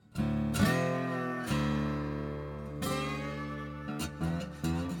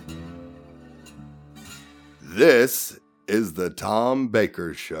This is the Tom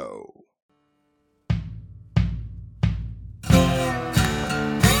Baker Show.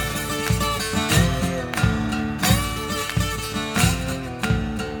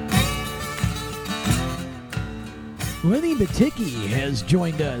 Lenny Batycki has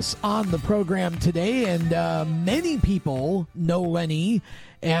joined us on the program today, and many people know Lenny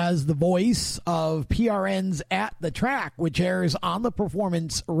as the voice of PRN's At the Track, which airs on the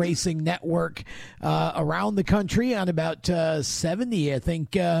Performance Racing Network around the country on about 70, I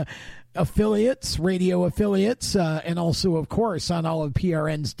think, affiliates, radio affiliates, and also, of course, on all of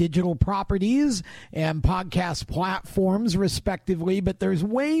PRN's digital properties and podcast platforms, respectively. But there's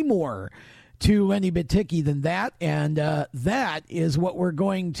way more to Lenny Batycki than that, and that is what we're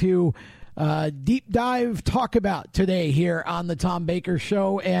going to deep dive talk about today here on the Tom Baker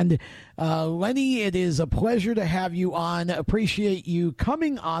Show. And Lenny, it is a pleasure to have you on. Appreciate you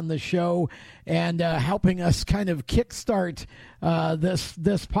coming on the show and helping us kind of kickstart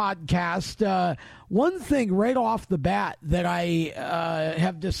this podcast. One thing right off the bat that I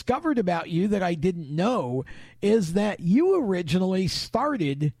have discovered about you that I didn't know is that you originally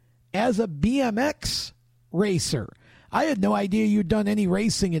started as a BMX racer. I had no idea you'd done any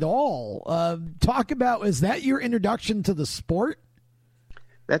racing at all. Talk about, is that your introduction to the sport?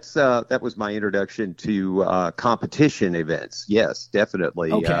 That was my introduction to competition events. Yes,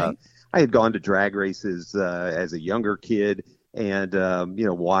 definitely. Okay. I had gone to drag races as a younger kid, and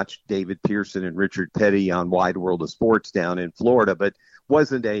watched David Pearson and Richard Petty on Wide World of Sports down in Florida, but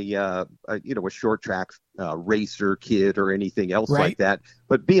wasn't a short track racer kid or anything else like that.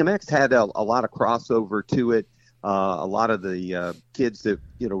 But BMX had a lot of crossover to it. A lot of the kids that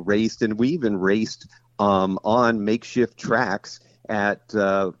raced, and we even raced on makeshift tracks at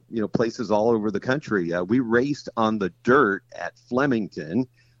places all over the country. We raced on the dirt at Flemington.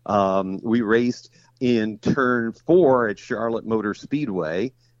 We raced in Turn 4 at Charlotte Motor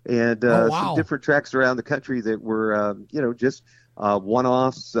Speedway, and some different tracks around the country that were just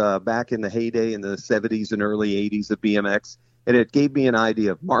one-offs back in the heyday in the 70s and early 80s of BMX. And it gave me an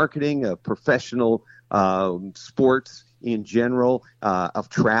idea of marketing, of professional sports in general, of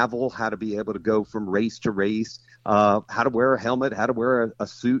travel, how to be able to go from race to race, how to wear a helmet, how to wear a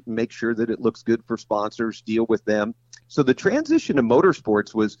suit and make sure that it looks good for sponsors, deal with them. So the transition to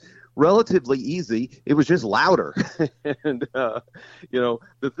motorsports was relatively easy. It was just louder. And,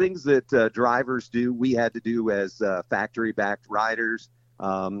 the things that drivers do, we had to do as factory-backed riders.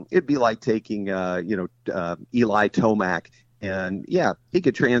 It'd be like taking, Eli Tomac. And, he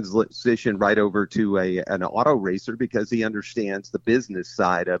could transition right over to an auto racer because he understands the business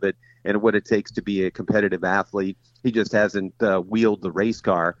side of it and what it takes to be a competitive athlete. He just hasn't wheeled the race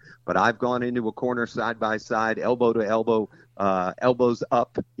car. But I've gone into a corner side by side, elbow to elbow, elbows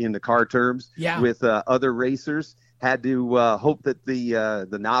up in the car terms with other racers. Had to hope that the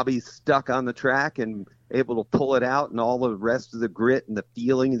knobby's stuck on the track and able to pull it out, and all the rest of the grit and the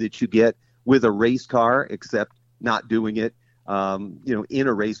feeling that you get with a race car, except not doing it in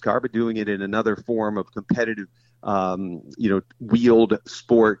a race car, but doing it in another form of competitive, wheeled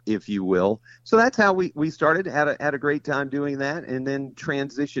sport, if you will. So that's how we started, had a great time doing that, and then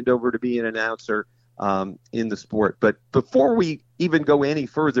transitioned over to be an announcer in the sport. But before we even go any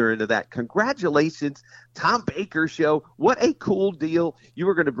further into that, congratulations, Tom Baker Show. What a cool deal. You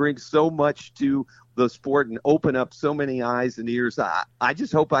were going to bring so much to the sport and open up so many eyes and ears. I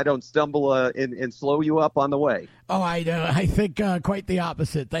just hope I don't stumble and slow you up on the way. Oh, I think quite the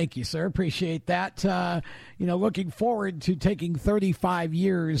opposite. Thank you, sir. Appreciate that. Looking forward to taking 35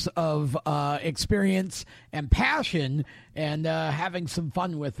 years of experience and passion and having some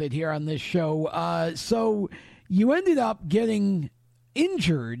fun with it here on this show. So you ended up getting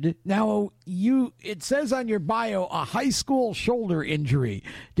injured. Now, it says on your bio, a high school shoulder injury.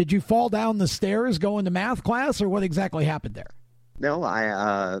 Did you fall down the stairs going to math class, or what exactly happened there? No,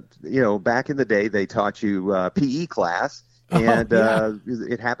 back in the day, they taught you PE class, and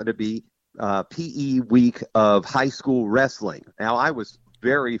it happened to be PE week of high school wrestling. Now, I was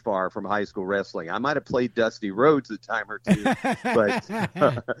very far from high school wrestling. I might have played Dusty Rhodes a time or two,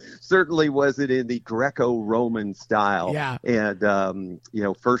 but certainly wasn't in the Greco-Roman style. Yeah. And,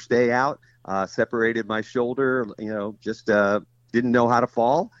 first day out, separated my shoulder, just didn't know how to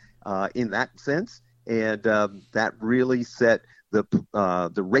fall in that sense. And that really set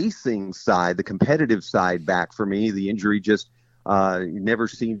the racing side, the competitive side back for me. The injury just never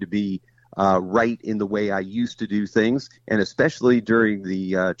seemed to be right in the way I used to do things, and especially during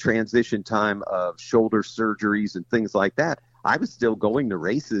the transition time of shoulder surgeries and things like that. I was still going to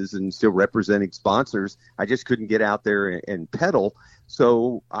races and still representing sponsors. I just couldn't get out there and pedal.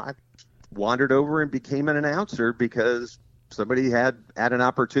 So I wandered over and became an announcer because somebody had an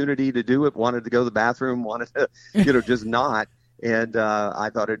opportunity to do it, wanted to go to the bathroom, wanted to, just not. And I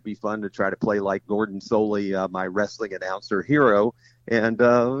thought it'd be fun to try to play like Gordon Soley, my wrestling announcer hero. And,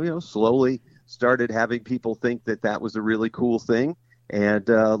 slowly started having people think that was a really cool thing. And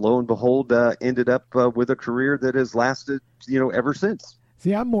lo and behold, ended up with a career that has lasted, ever since.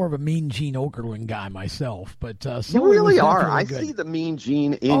 See, I'm more of a Mean Gene Okerlund guy myself, but you really are. I see the Mean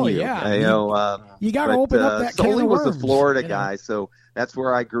Gene in you. Yeah, you got to open up that can of Soley worms. Was a Florida guy, so that's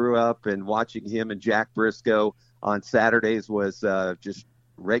where I grew up. And watching him and Jack Briscoe on Saturdays was just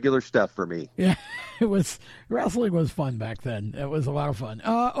regular stuff for me. Yeah, wrestling was fun back then. It was a lot of fun.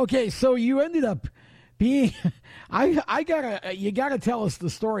 Okay, so you ended up being you gotta tell us the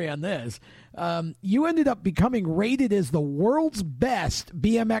story on this. You ended up becoming rated as the world's best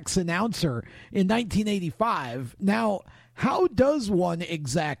BMX announcer in 1985. Now, how does one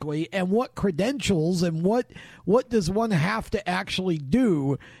exactly, and what credentials, and what does one have to actually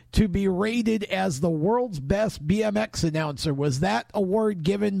do to be rated as the world's best BMX announcer? Was that award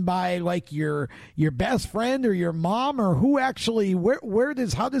given by like your best friend or your mom, or who actually?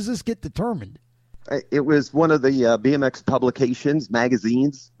 How does this get determined? It was one of the BMX publications,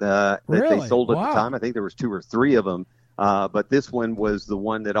 magazines that they sold at the time. I think there was 2 or 3 of them. But this one was the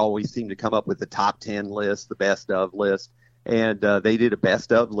one that always seemed to come up with the top 10 list, the best of list. And they did a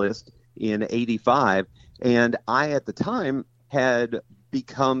best of list in 85. And I, at the time, had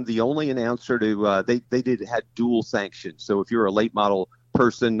become the only announcer to, they had dual sanctions. So if you're a late model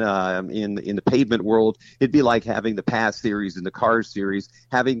person in the pavement world, it'd be like having the Pass series and the Cars series,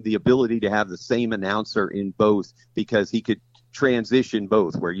 having the ability to have the same announcer in both, because he could transition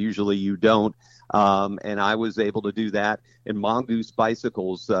both, where usually you don't. And I was able to do that. And Mongoose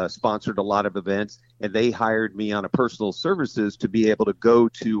Bicycles sponsored a lot of events, and they hired me on a personal services to be able to go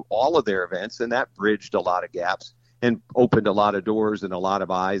to all of their events, and that bridged a lot of gaps and opened a lot of doors and a lot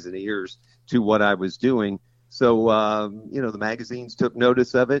of eyes and ears to what I was doing. So, the magazines took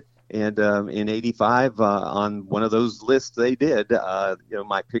notice of it. And in 85, on one of those lists they did,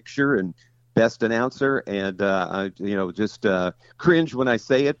 my picture and best announcer. And, I just cringe when I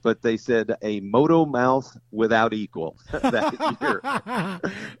say it, but they said a moto mouth without equal that year.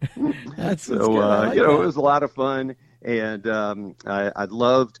 That's so, like it was a lot of fun. And I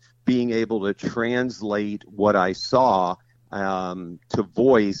loved being able to translate what I saw to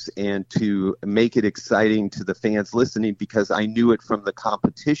voice and to make it exciting to the fans listening, because I knew it from the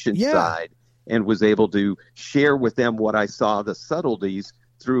competition side and was able to share with them what I saw, the subtleties,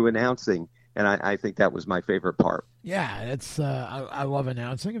 through announcing. And I think that was my favorite part. Yeah, it's I love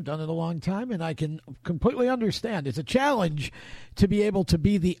announcing. I've done it a long time, and I can completely understand. It's a challenge to be able to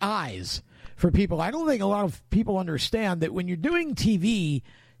be the eyes for people. I don't think a lot of people understand that when you're doing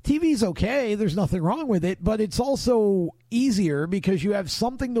TV's okay, there's nothing wrong with it, but it's also easier because you have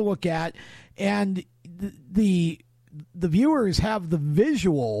something to look at, and the viewers have the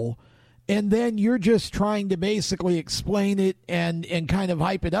visual, and then you're just trying to basically explain it and kind of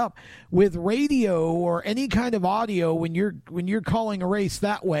hype it up. With radio or any kind of audio, when you're calling a race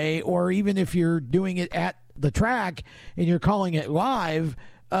that way, or even if you're doing it at the track and you're calling it live,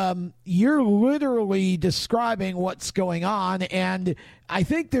 you're literally describing what's going on, and I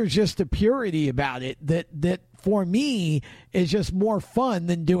think there's just a purity about it that for me is just more fun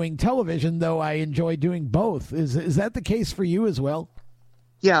than doing television, though I enjoy doing both. Is that the case for you as well?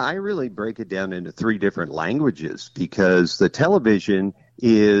 Yeah, I really break it down into 3 different languages, because the television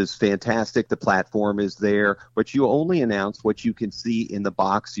is fantastic. The platform is there, but you only announce what you can see in the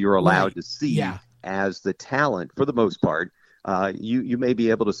box you're allowed to see as the talent, for the most part. You may be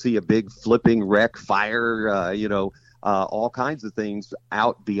able to see a big flipping wreck, fire, all kinds of things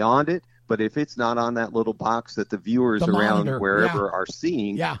out beyond it. But if it's not on that little box that the viewers around wherever are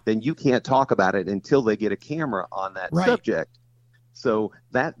seeing, then you can't talk about it until they get a camera on that subject. So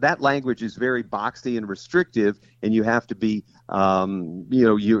that language is very boxy and restrictive, and you have to be,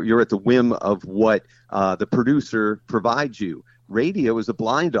 you're at the whim of what the producer provides you. Radio is a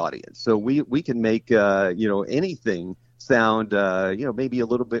blind audience, so we can make anything sound maybe a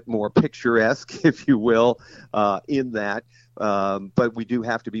little bit more picturesque, if you will, in that. But we do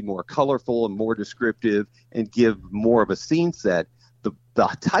have to be more colorful and more descriptive and give more of a scene set. The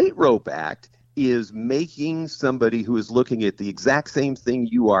tightrope act is making somebody who is looking at the exact same thing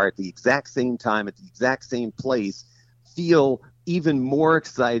you are at the exact same time at the exact same place feel even more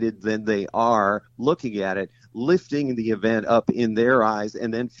excited than they are looking at it, lifting the event up in their eyes,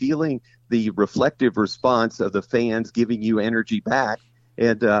 and then feeling the reflective response of the fans giving you energy back.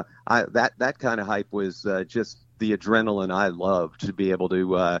 And that kind of hype was just the adrenaline I love, to be able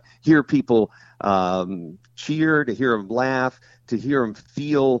to hear people cheer, to hear them laugh, to hear them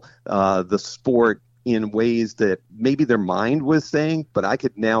feel the sport in ways that maybe their mind was saying, but I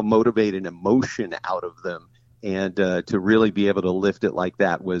could now motivate an emotion out of them. And to really be able to lift it like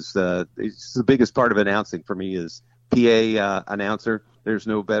that was it's the biggest part of announcing for me is PA announcer. There's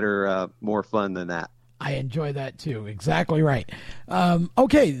no better, more fun than that. I enjoy that too. Exactly right.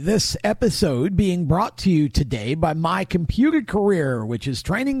 Okay, this episode being brought to you today by My Computer Career, which is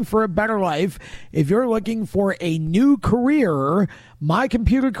training for a better life. If you're looking for a new career, My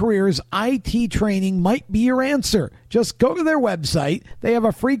Computer Career's IT training might be your answer. Just go to their website. They have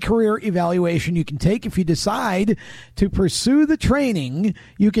a free career evaluation you can take. If you decide to pursue the training,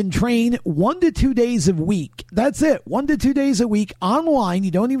 you can train 1 to 2 days a week. That's it. 1 to 2 days a week online.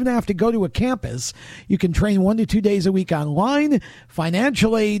 You don't even have to go to a campus. You can train 1 to 2 days a week online.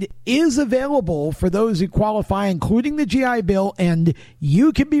 Financial aid is available for those who qualify, including the GI Bill, and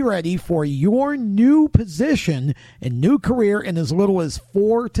you can be ready for your new position and new career in as little as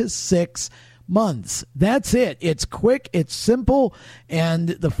 4 to 6 months. That's it. It's quick, it's simple, and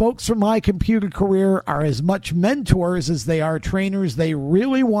the folks from My Computer Career are as much mentors as they are trainers. They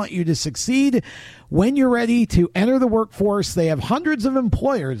really want you to succeed. When you're ready to enter the workforce, they have hundreds of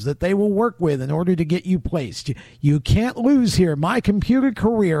employers that they will work with in order to get you placed. You can't lose here.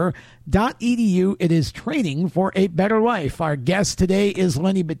 mycomputercareer.edu. It is training for a better life. Our guest today is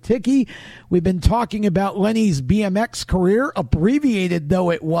Lenny Batycki. We've been talking about Lenny's BMX career, abbreviated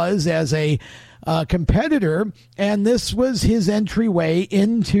though it was as a competitor, and this was his entryway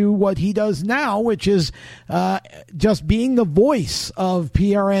into what he does now, which is just being the voice of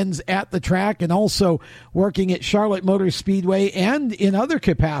PRNs at the track and also working at Charlotte Motor Speedway and in other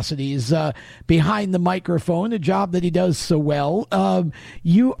capacities behind the microphone, a job that he does so well.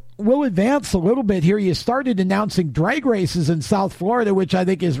 You will advance a little bit here. You started announcing drag races in South Florida, which I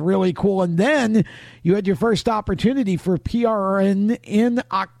think is really cool. And then you had your first opportunity for PRN in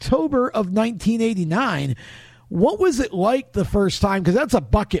October of 1989. What was it like the first time? Because that's a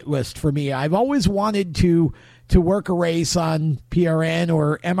bucket list for me. I've always wanted to work a race on PRN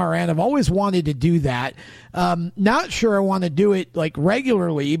or MRN. I've always wanted to do that. Not sure I want to do it like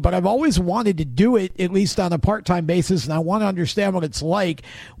regularly, but I've always wanted to do it at least on a part-time basis, and I want to understand what it's like.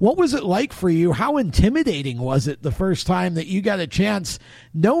 What was it like for you? How intimidating was it the first time that you got a chance,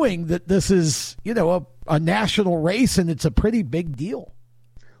 knowing that this is, a national race and it's a pretty big deal?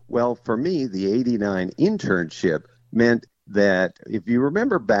 Well, for me, the 89 internship meant that if you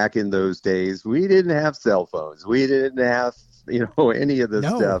remember back in those days, we didn't have cell phones. We didn't have, any of the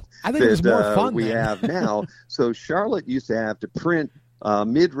stuff I think it was more fun we have now. So Charlotte used to have to print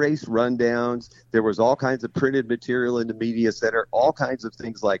mid-race rundowns. There was all kinds of printed material in the media center, all kinds of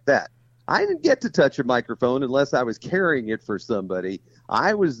things like that. I didn't get to touch a microphone unless I was carrying it for somebody.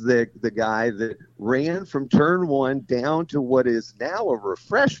 I was the guy that ran from turn one down to what is now a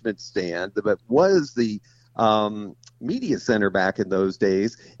refreshment stand, but was the media center back in those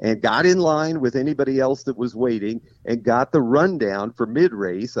days, and got in line with anybody else that was waiting and got the rundown for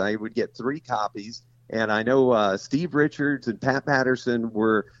mid-race. I would get 3 copies, and I know Steve Richards and Pat Patterson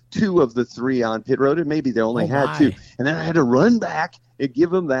were 2 of the 3 on pit road, and maybe they only had 2. And then I had to run back and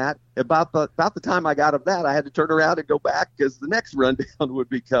give them that. About the time I got them that, I had to turn around and go back because the next rundown would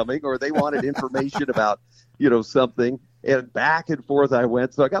be coming, or they wanted information about, something. And back and forth I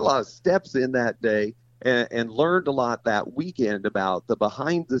went. So I got a lot of steps in that day. And learned a lot that weekend about the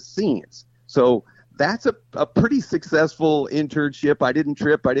behind the scenes. So that's a pretty successful internship. I didn't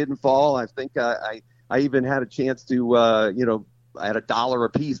trip. I didn't fall. I think I even had a chance to, I had $1 a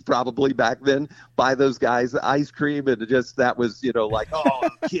piece probably back then, buy those guys ice cream. And that was, like, oh,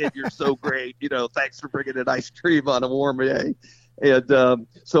 kid, you're so great. Thanks for bringing an ice cream on a warm day. And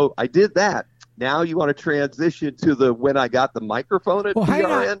so I did that. Now you want to transition to when I got the microphone at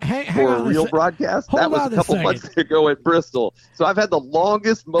PRN for a real broadcast. That was a couple months ago at Bristol. So I've had the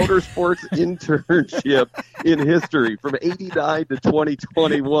longest motorsports internship in history from 89 to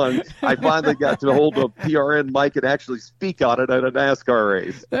 2021. I finally got to hold a PRN mic and actually speak on it at a NASCAR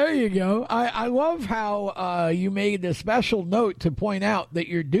race. There you go. I love how you made a special note to point out that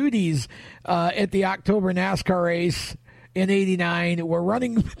your duties at the October NASCAR race in 89 were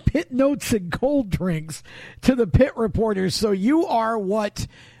running pit notes and cold drinks to the pit reporters. So you are what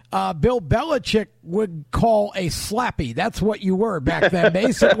Bill Belichick would call a slappy. That's what you were back then.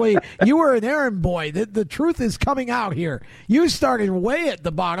 Basically, you were an errand boy. The truth is coming out here. You started way at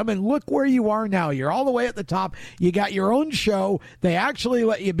the bottom, and look where you are now. You're all the way at the top. You got your own show. They actually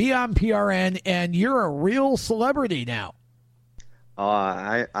let you be on PRN, and you're a real celebrity now.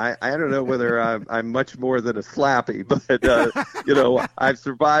 I don't know whether I'm much more than a slappy, but I've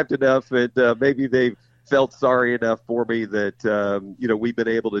survived enough, and maybe they've felt sorry enough for me that we've been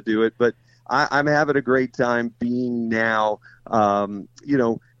able to do it. But I'm having a great time being now, a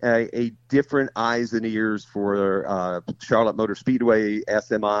different eyes and ears for Charlotte Motor Speedway,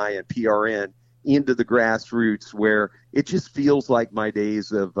 SMI, and PRN into the grassroots, where it just feels like my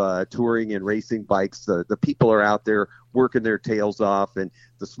days of touring and racing bikes. The people are out there working their tails off, and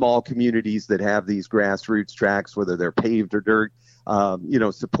the small communities that have these grassroots tracks, whether they're paved or dirt,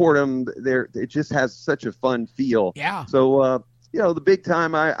 support them. It just has such a fun feel. Yeah. So, the big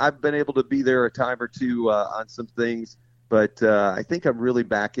time, I've been able to be there a time or two on some things, but I think I'm really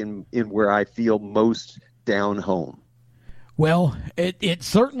back in where I feel most down home. Well, it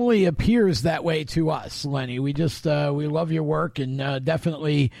certainly appears that way to us, Lenny. We just we love your work and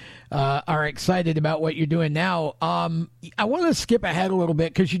definitely are excited about what you're doing now. I want to skip ahead a little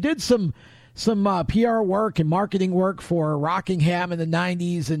bit because you did some PR work and marketing work for Rockingham in the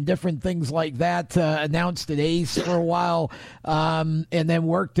 90s and different things like that, announced at Ace for a while, and then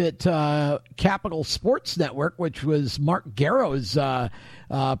worked at Capital Sports Network, which was Mark Garrow's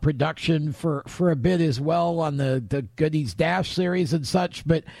production for a bit as well on the Goodies Dash series and such.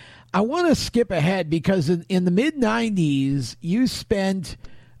 But I want to skip ahead because in the mid-90s, you spent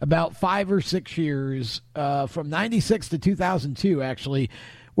about 5 or 6 years, from 96 to 2002, actually,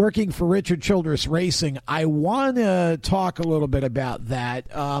 working for Richard Childress Racing. I want to talk a little bit about that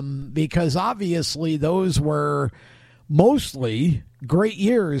because obviously those were mostly great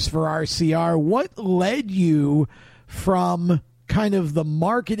years for RCR. What led you from kind of the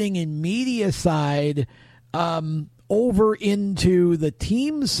marketing and media side over into the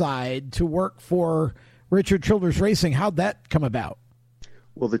team side to work for Richard Childress Racing? How'd that come about?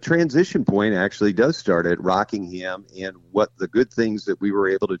 Well, the transition point actually does start at Rockingham, and what the good things that we were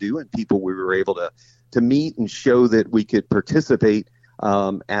able to do and people we were able to meet and show that we could participate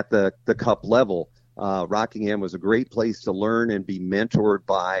at the cup level. Rockingham was a great place to learn and be mentored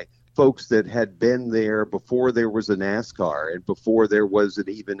by folks that had been there before there was a NASCAR and before there wasn't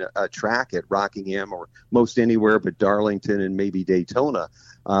even a track at Rockingham or most anywhere but Darlington and maybe Daytona.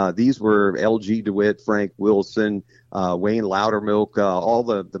 These were L.G. DeWitt, Frank Wilson, Wayne Loudermilk, all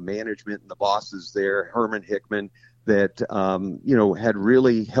the management and the bosses there, Herman Hickman, that, had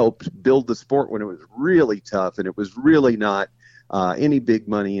really helped build the sport when it was really tough and it was really not any big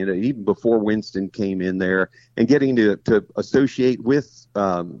money in it, even before Winston came in there, and getting to associate with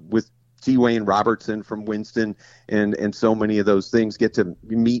T. Wayne Robertson from Winston and so many of those things, get to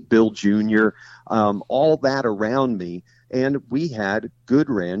meet Bill Jr., all that around me. And we had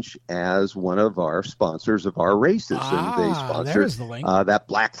Goodwrench as one of our sponsors of our races. And they sponsored that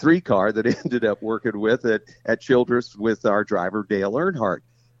Black 3 car that I ended up working with at Childress with our driver, Dale Earnhardt.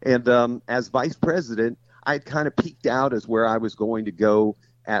 And as vice president, I'd kind of peeked out as where I was going to go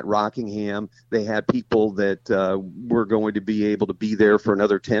at Rockingham. They had people that were going to be able to be there for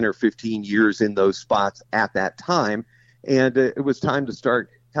another 10 or 15 years in those spots at that time. And it was time to start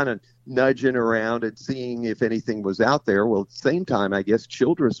kind of nudging around and seeing if anything was out there. Well, at the same time, I guess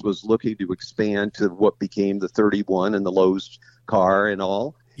Childress was looking to expand to what became the 31 and the Lowe's car and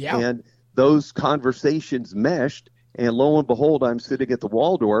all. Yeah. And those conversations meshed. And lo and behold, I'm sitting at the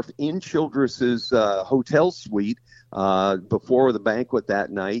Waldorf in Childress's hotel suite before the banquet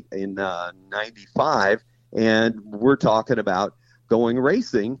that night in 95. And we're talking about going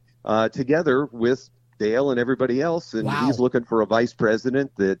racing together with Dale and everybody else. And wow. He's looking for a vice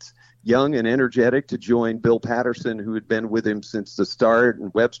president that's young and energetic to join Bill Patterson, who had been with him since the start,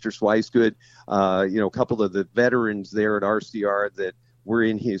 and Webster Swicegood, a couple of the veterans there at RCR that were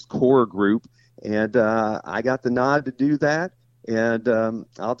in his core group. And I got the nod to do that. And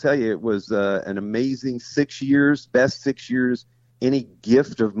I'll tell you, it was an amazing 6 years, best 6 years any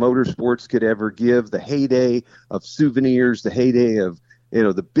gift of motorsports could ever give. The heyday of souvenirs, the heyday of,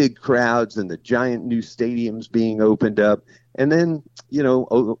 the big crowds and the giant new stadiums being opened up. And then,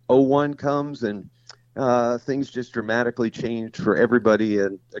 01 comes and things just dramatically changed for everybody,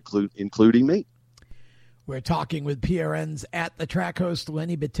 and including me. We're talking with PRN's At the Track host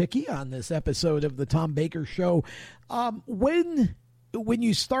Lenny Batycki on this episode of the Tom Baker Show. When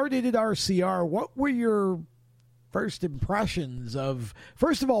you started at RCR, what were your first impressions of,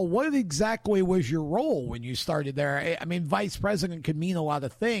 first of all, what exactly was your role when you started there? I mean, vice president could mean a lot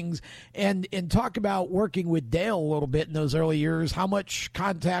of things. And talk about working with Dale a little bit in those early years. How much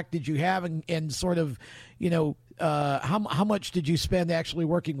contact did you have and sort of, how much did you spend actually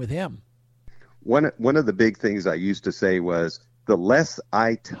working with him? One of the big things I used to say was, the less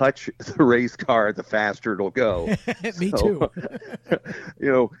I touch the race car, the faster it'll go. Me too.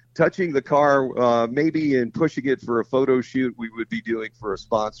 Touching the car, maybe and pushing it for a photo shoot we would be doing for a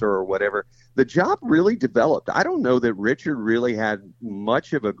sponsor or whatever. The job really developed. I don't know that Richard really had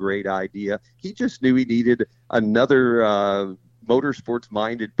much of a great idea. He just knew he needed another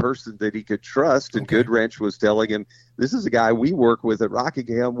motorsports-minded person that he could trust, and Goodwrench was telling him, this is a guy we work with at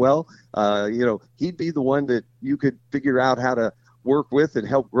Rockingham. Well, he'd be the one that you could figure out how to work with and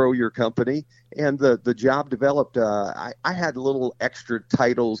help grow your company. And the job developed. I had little extra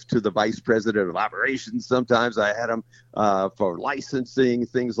titles to the vice president of operations. Sometimes I had them for licensing,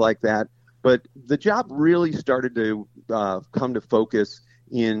 things like that. But the job really started to come to focus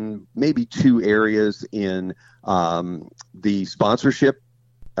in maybe two areas: in the sponsorship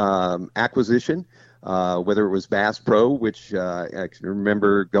acquisition, whether it was Bass Pro, which I can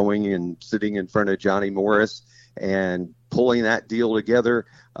remember going and sitting in front of Johnny Morris and pulling that deal together.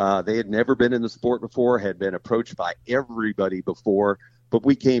 They had never been in the sport before, had been approached by everybody before, but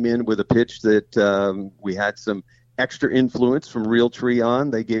we came in with a pitch that we had some extra influence from Realtree on.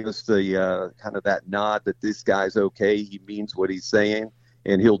 They gave us the kind of that nod that this guy's okay. He means what he's saying,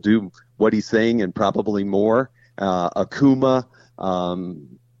 and he'll do what he's saying and probably more. Akuma,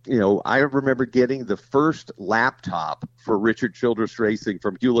 I remember getting the first laptop for Richard Childress Racing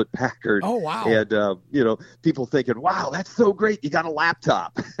from Hewlett Packard. Oh, wow. And, people thinking, wow, that's so great. You got a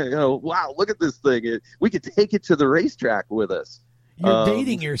laptop. Wow, look at this thing. We could take it to the racetrack with us. You're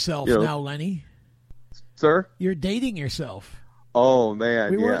dating yourself now, Lenny. Sir? You're dating yourself. Oh,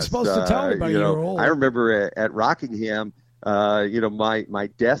 man. We weren't supposed to tell everybody you were old. I remember at Rockingham, my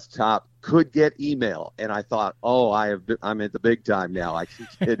desktop could get email, and I thought, I'm at the big time now. I can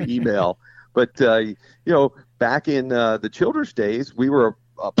get email. But back in the Childress days, we were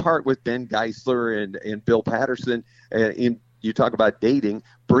apart with Ben Geisler and Bill Patterson. You talk about dating,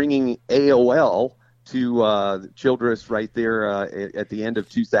 bringing AOL to Childress right there at the end of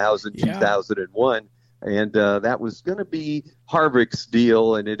 2001. And that was going to be Harvick's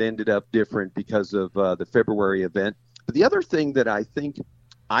deal, and it ended up different because of the February event. But the other thing that I think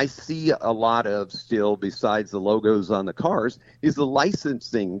I see a lot of still, besides the logos on the cars, is the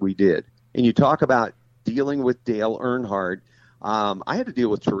licensing we did. And you talk about dealing with Dale Earnhardt. I had to deal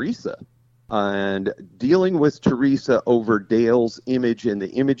with Teresa. And dealing with Teresa over Dale's image and the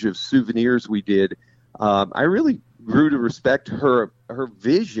image of souvenirs we did, I really grew to respect her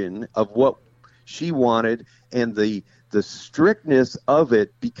vision of what she wanted and the strictness of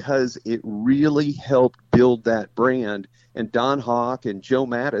it, because it really helped build that brand. And Don Hawk and Joe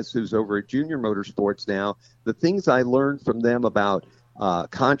Mattis, who's over at Junior Motorsports now, the things I learned from them about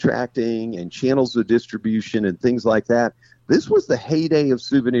contracting and channels of distribution and things like that, this was the heyday of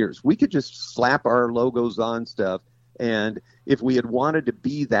souvenirs. We could just slap our logos on stuff, and if we had wanted to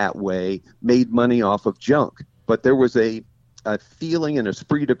be that way, made money off of junk. But there was a feeling and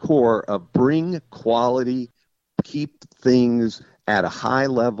esprit de corps of bring quality, keep things at a high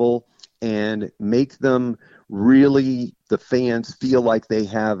level, and make them really, the fans feel like they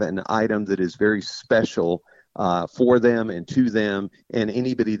have an item that is very special for them and to them, and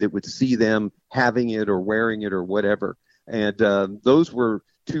anybody that would see them having it or wearing it or whatever. And those were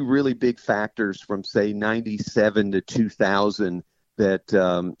two really big factors from, say, 97 to 2000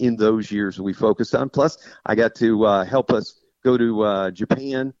 that in those years we focused on. Plus, I got to help us go to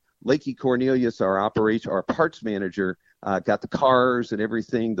Japan. Lakey Cornelius, our parts manager, got the cars and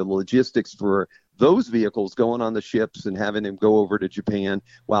everything, the logistics for those vehicles going on the ships and having them go over to Japan,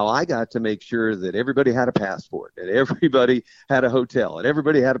 while I got to make sure that everybody had a passport and everybody had a hotel and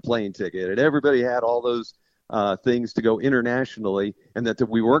everybody had a plane ticket and everybody had all those things to go internationally, and that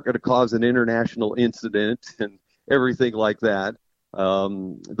we weren't going to cause an international incident and everything like that.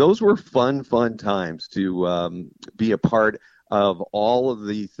 Those were fun times to be a part of all of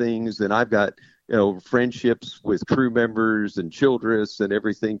the things. And I've got friendships with crew members and Childress and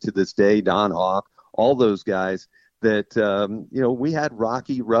everything to this day, Don Hawk, all those guys that, we had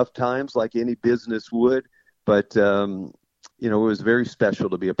rocky, rough times like any business would, but, it was very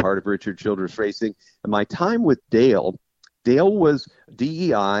special to be a part of Richard Childress Racing. And my time with Dale was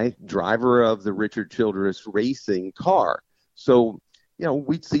DEI, driver of the Richard Childress Racing car. So,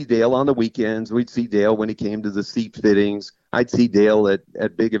 we'd see Dale on the weekends. We'd see Dale when he came to the seat fittings. I'd see Dale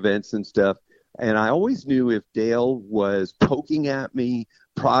at big events and stuff. And I always knew if Dale was poking at me,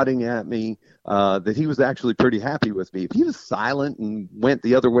 prodding at me, that he was actually pretty happy with me. If he was silent and went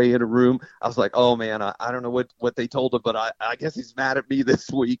the other way in a room, I was like, oh, man, I don't know what they told him, but I guess he's mad at me this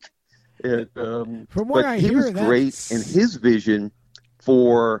week. And, From what I hear, he was great in his vision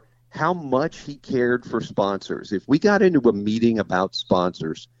for how much he cared for sponsors. If we got into a meeting about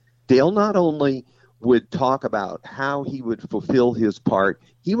sponsors, Dale not only would talk about how he would fulfill his part,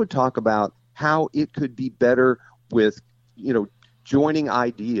 he would talk about how it could be better with, joining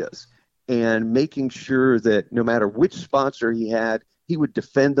ideas and making sure that no matter which sponsor he had, he would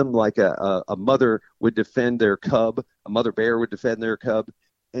defend them like a mother would defend their cub, a mother bear would defend their cub,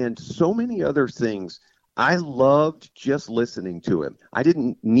 and so many other things. I loved just listening to him. I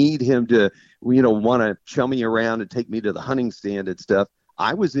didn't need him to, want to chum me around and take me to the hunting stand and stuff.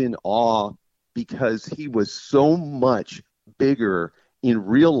 I was in awe because he was so much bigger in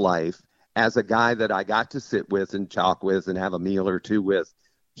real life as a guy that I got to sit with and talk with and have a meal or two with.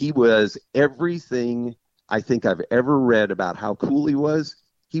 He was everything I think I've ever read about how cool he was.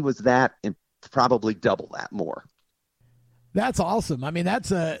 He was that and probably double that more. That's awesome. I mean,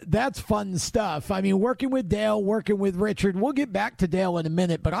 that's fun stuff. I mean, working with Dale, working with Richard, we'll get back to Dale in a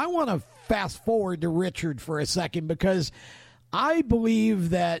minute, but I want to fast forward to Richard for a second because I believe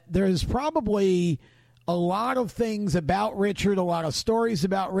that there's probably a lot of things about Richard, a lot of stories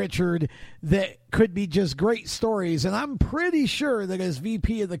about Richard that could be just great stories. And I'm pretty sure that as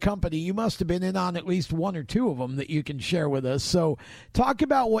VP of the company, you must have been in on at least one or two of them that you can share with us. So talk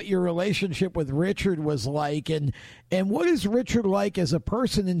about what your relationship with Richard was like and what is Richard like as a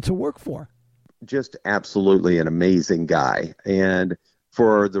person and to work for? Just absolutely an amazing guy. And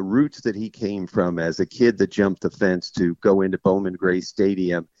for the roots that he came from as a kid that jumped the fence to go into Bowman Gray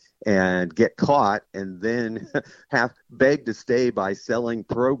Stadium and get caught and then have begged to stay by selling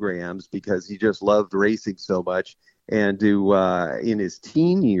programs because he just loved racing so much, and to in his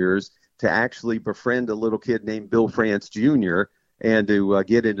teen years to actually befriend a little kid named Bill France Jr. and to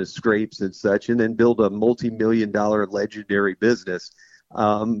get into scrapes and such, and then build a multi-million-dollar legendary business.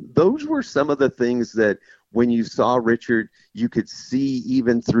 Those were some of the things that when you saw Richard, you could see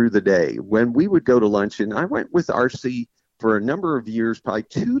even through the day. When we would go to lunch, and I went with RC for a number of years, probably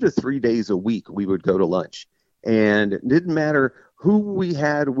 2 to 3 days a week, we would go to lunch. And it didn't matter who we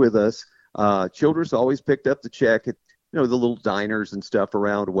had with us. Childress always picked up the check at, the little diners and stuff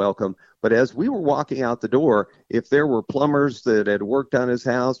around Welcome. But as we were walking out the door, if there were plumbers that had worked on his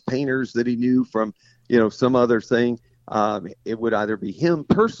house, painters that he knew from, some other thing, it would either be him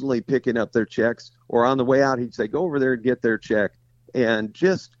personally picking up their checks, or on the way out, he'd say, go over there and get their check. And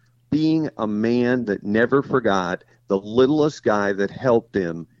just being a man that never forgot the littlest guy that helped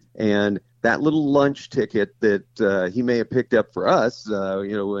him, and that little lunch ticket that he may have picked up for us,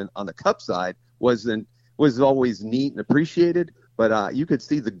 on the cup side was always neat and appreciated. But you could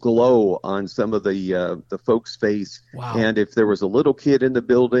see the glow on some of the folks' face. Wow. And if there was a little kid in the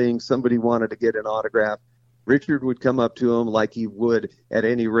building, somebody wanted to get an autograph, Richard would come up to him like he would at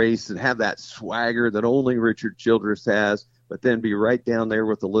any race and have that swagger that only Richard Childress has, but then be right down there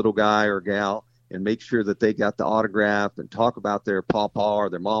with the little guy or gal and make sure that they got the autograph and talk about their pawpaw or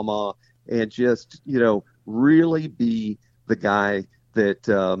their mama, and just, really be the guy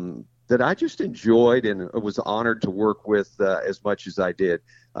that I just enjoyed and was honored to work with as much as I did.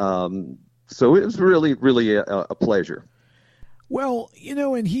 So it was really, really a pleasure. Well,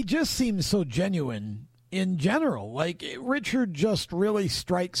 and he just seems so genuine in general. Like, Richard just really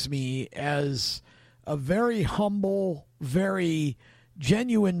strikes me as a very humble, very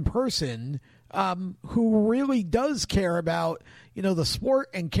genuine person who really does care about, the sport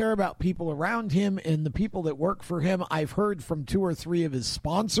and care about people around him and the people that work for him. I've heard from 2 or 3 of his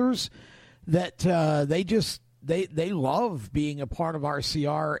sponsors that they love being a part of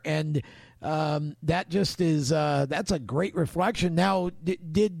RCR, and that just is that's a great reflection. Now,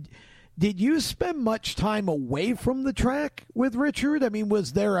 did you spend much time away from the track with Richard? I mean,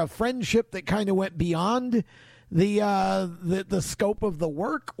 was there a friendship that kind of went beyond the scope of the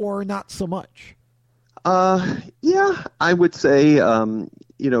work, or not so much? Yeah, I would say,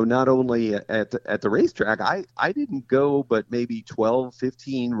 not only at the racetrack, I didn't go but maybe 12,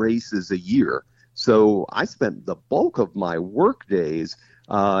 15 races a year. So I spent the bulk of my work days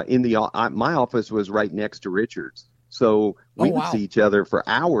my office was right next to Richard's. So we would see each other for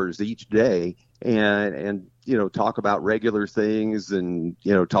hours each day and talk about regular things and,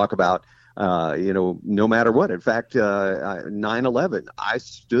 talk about, no matter what. In fact, 9/11, I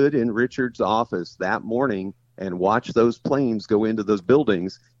stood in Richard's office that morning and watched those planes go into those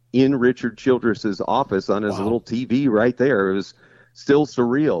buildings in Richard Childress's office on his little TV right there. It was still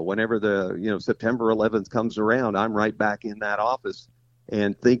surreal. Whenever the, September 11th comes around, I'm right back in that office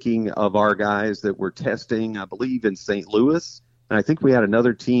and thinking of our guys that were testing, I believe, in St. Louis. And I think we had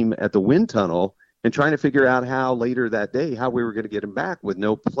another team at the wind tunnel, and trying to figure out how later that day, how we were going to get them back with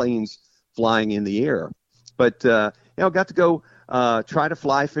no planes flying in the air. But, got to go try to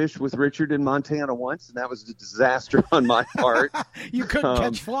fly fish with Richard in Montana once, and that was a disaster on my part. You couldn't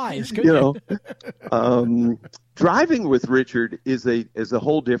catch flies, could you? Driving with Richard is a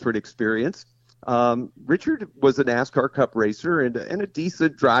whole different experience. Richard was a NASCAR Cup racer and a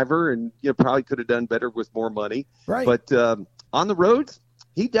decent driver, and probably could have done better with more money. Right. But on the roads,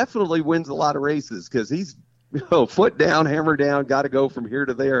 he definitely wins a lot of races because he's foot down, hammer down, got to go from here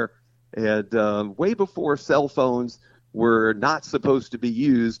to there. And way before cell phones were not supposed to be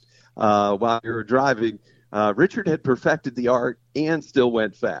used while you were driving, Richard had perfected the art and still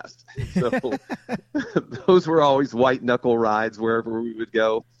went fast. So those were always white knuckle rides wherever we would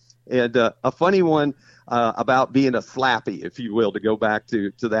go. And a funny one about being a slappy, if you will, to go back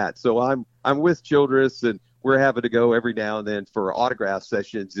to that. So I'm with Childress, and we're having to go every now and then for autograph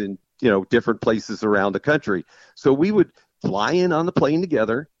sessions in different places around the country. So we would fly in on the plane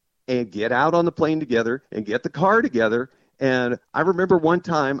together and get out on the plane together and get the car together. And I remember one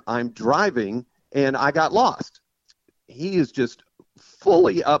time I'm driving and I got lost. He is just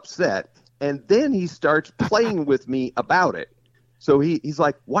fully upset. And then he starts playing with me about it. So he's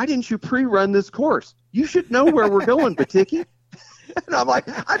like, "Why didn't you pre-run this course? You should know where we're going, Batycki." And I'm like,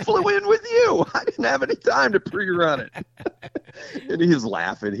 "I flew in with you. I didn't have any time to pre-run it." And he was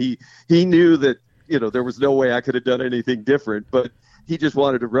laughing. He knew that, there was no way I could have done anything different, but he just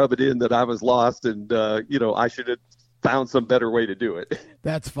wanted to rub it in that I was lost and, I should have found some better way to do it.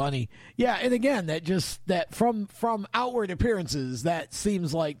 That's funny. Yeah, and again, that from outward appearances, that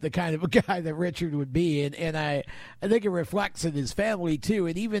seems like the kind of a guy that Richard would be, and I think it reflects in his family too.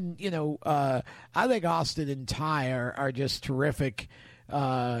 And even I think Austin and Ty are just terrific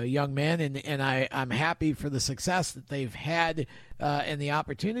young men, and I'm happy for the success that they've had and the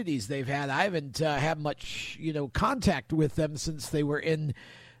opportunities they've had. I haven't had much contact with them since they were in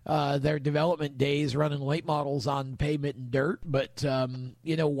their development days running late models on pavement and dirt, but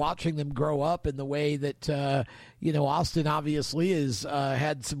watching them grow up in the way that Austin obviously has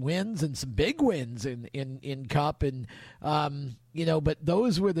had some wins and some big wins in Cup, and but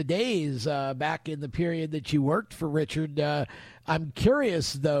those were the days back in the period that you worked for Richard. I'm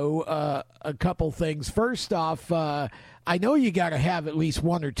curious though, a couple things. First off, I know you got to have at least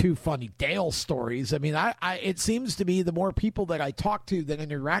one or two funny Dale stories. I mean, it seems to me the more people that I talked to that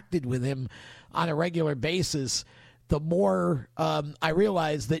interacted with him on a regular basis, the more I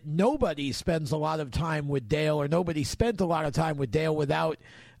realize that nobody spends a lot of time with Dale, or nobody spent a lot of time with Dale without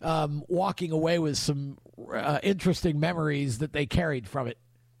walking away with some interesting memories that they carried from it.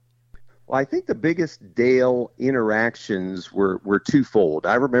 Well, I think the biggest Dale interactions were twofold.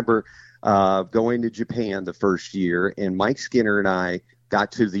 I remember going to Japan the first year, and Mike Skinner and I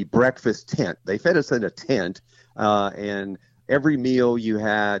got to the breakfast tent. They fed us in a tent, and every meal you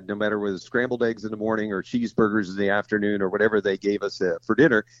had, no matter whether it was scrambled eggs in the morning or cheeseburgers in the afternoon or whatever they gave us for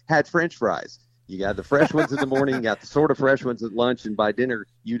dinner, had French fries. You got the fresh ones in the morning, you got the sort of fresh ones at lunch, and by dinner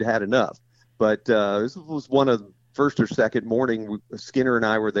you'd had enough. But this was one of the first or second morning Skinner and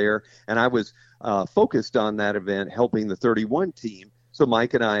I were there, and I was focused on that event, helping the 31 team. So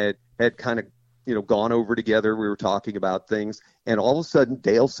Mike and I had kind of, gone over together. We were talking about things, and all of a sudden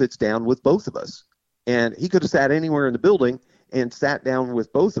Dale sits down with both of us. And he could have sat anywhere in the building and sat down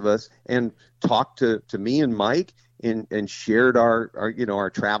with both of us and talked to me and Mike and shared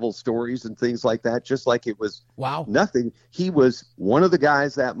our travel stories and things like that, just like it was nothing. He was one of the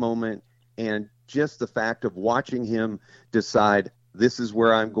guys that moment, and just the fact of watching him decide this is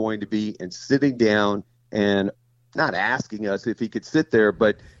where I'm going to be, and sitting down and not asking us if he could sit there,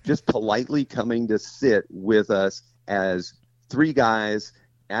 but just politely coming to sit with us as three guys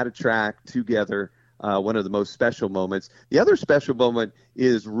at a track together. One of the most special moments. The other special moment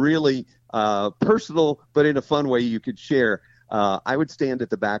is really personal, but in a fun way you could share. I would stand at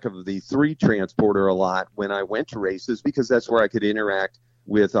the back of the 3 transporter a lot when I went to races, because that's where I could interact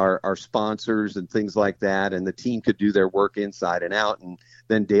with our sponsors and things like that, and the team could do their work inside and out, and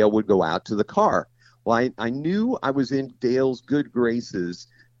then Dale would go out to the car. Well, I knew I was in Dale's good graces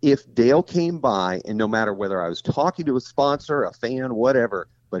if Dale came by, and no matter whether I was talking to a sponsor, a fan, whatever,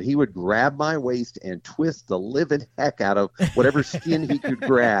 but he would grab my waist and twist the living heck out of whatever skin he could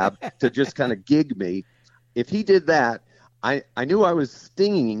grab to just kind of gig me. If he did that, I knew I was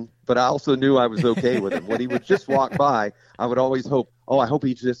stinging, but I also knew I was okay with him. When he would just walk by, I would always hope, I hope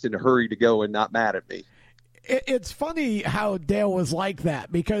he's just in a hurry to go and not mad at me. It's funny how Dale was like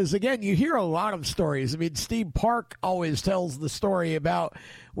that, because again, you hear a lot of stories. I mean, Steve Park always tells the story about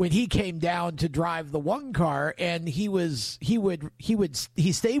when he came down to drive the 1 car, and he stayed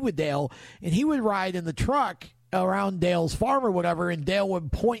with Dale, and he would ride in the truck around Dale's farm or whatever, and Dale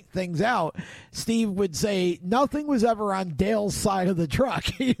would point things out, Steve would say nothing was ever on Dale's side of the truck.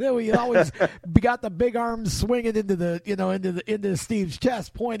 He always got the big arms swinging into Steve's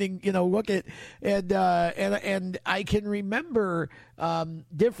chest, pointing, look at, and I can remember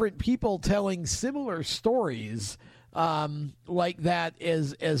different people telling similar stories like that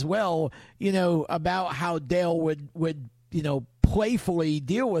as well, about how Dale would playfully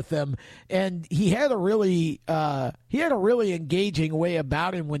deal with them, and he had a really engaging way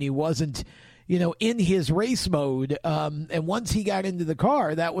about him when he wasn't in his race mode, and once he got into the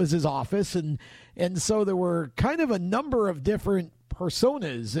car, that was his office, and so there were kind of a number of different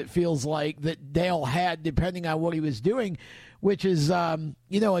personas, it feels like, that Dale had depending on what he was doing, which is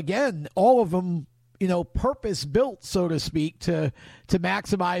again, all of them purpose built, so to speak, to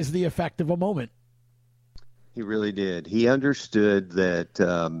maximize the effect of a moment. He really did. He understood that,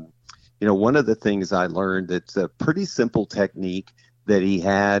 one of the things I learned that's a pretty simple technique that he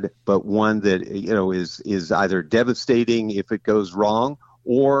had, but one that, is either devastating if it goes wrong,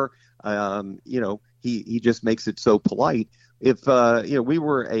 or, he just makes it so polite. If, we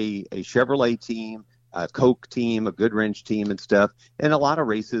were a Chevrolet team, a Coke team, a Goodwrench team and stuff, and a lot of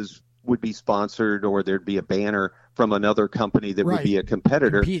races would be sponsored, or there'd be a banner from another company that would be a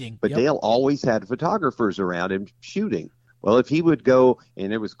competitor. Competing. But Yep. Dale always had photographers around him shooting. Well, if he would go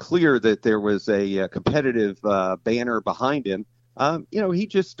and it was clear that there was a competitive banner behind him,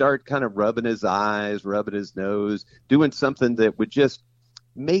 he'd just start kind of rubbing his eyes, rubbing his nose, doing something that would just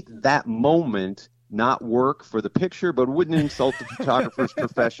make that moment not work for the picture, but wouldn't insult the photographer's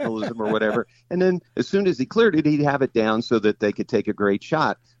professionalism or whatever. And then as soon as he cleared it, he'd have it down so that they could take a great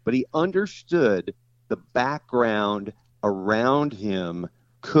shot. But he understood the background around him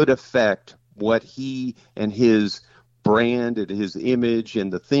could affect what he and his brand and his image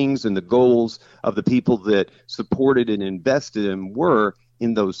and the things and the goals of the people that supported and invested in him were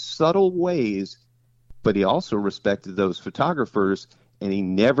in those subtle ways. But he also respected those photographers, and he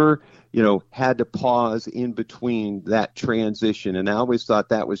never, had to pause in between that transition. And I always thought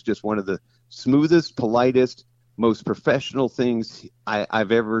that was just one of the smoothest, politest, most professional things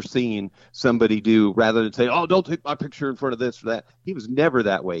I've ever seen somebody do, rather than say, "Oh, don't take my picture in front of this or that." He was never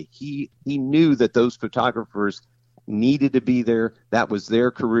that way. He knew that those photographers needed to be there. That was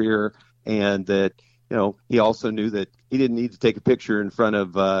their career. And that, he also knew that he didn't need to take a picture in front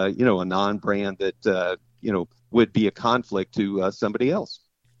of, a non-brand that, would be a conflict to somebody else.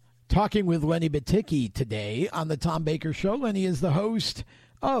 Talking with Lenny Batycki today on the Tom Baker Show. Lenny is the host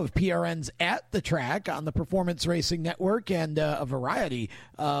of PRN's At the Track on the Performance Racing Network and a variety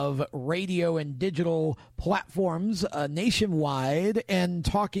of radio and digital platforms nationwide, and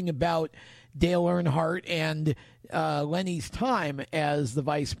talking about Dale Earnhardt and Lenny's time as the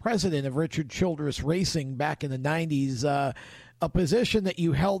vice president of Richard Childress Racing back in the 90s, a position that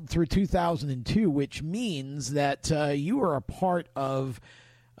you held through 2002, which means that you were a part of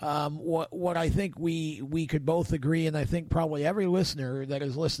what I think we could both agree, and I think probably every listener that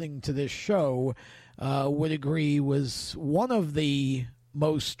is listening to this show would agree, was one of the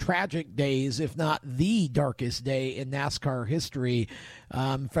most tragic days, if not the darkest day in NASCAR history.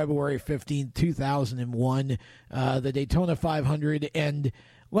 February 15th, 2001, the Daytona 500. And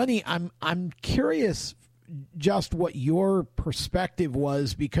Lenny, I'm curious just what your perspective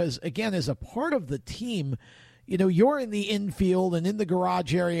was, because again, as a part of the team, you're in the infield and in the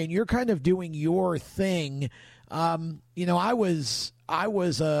garage area, and you're kind of doing your thing. I was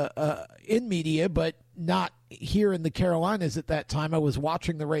in media, but not here in the Carolinas at that time. I was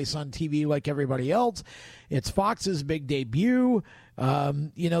watching the race on TV like everybody else. It's Fox's big debut.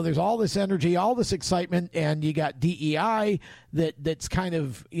 There's all this energy, all this excitement, and you got DEI that's kind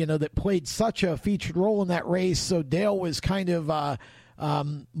of, that played such a featured role in that race. So Dale was kind of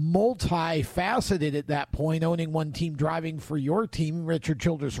multifaceted at that point, owning one team, driving for your team, Richard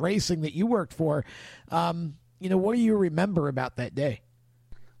Childress Racing, that you worked for. What do you remember about that day?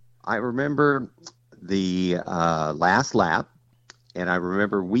 I remember the last lap, and I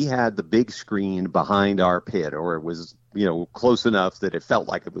remember we had the big screen behind our pit, or it was, close enough that it felt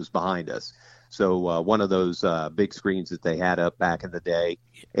like it was behind us. So one of those big screens that they had up back in the day,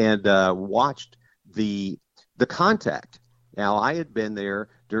 and watched the contact. Now, I had been there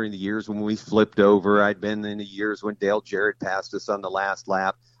during the years when we flipped over. I'd been in the years when Dale Jarrett passed us on the last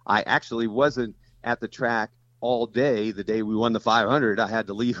lap. I actually wasn't at the track all day. The day we won the 500, I had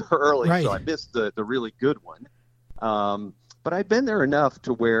to leave early, right. So I missed the really good one. But I'd been there enough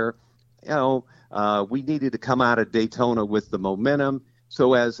to where, we needed to come out of Daytona with the momentum.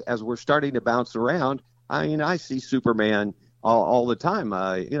 So as we're starting to bounce around, I see Superman, all the time.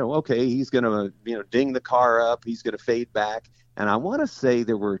 Okay, he's going to, ding the car up. He's going to fade back. And I want to say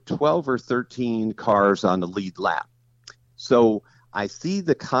there were 12 or 13 cars on the lead lap. So I see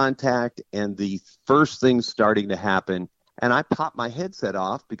the contact and the first thing starting to happen. And I pop my headset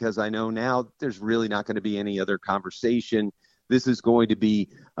off because I know now there's really not going to be any other conversation. This is going to be,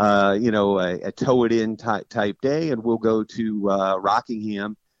 a tow-it-in type day, and we'll go to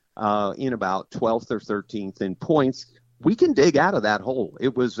Rockingham in about 12th or 13th in points. We can dig out of that hole.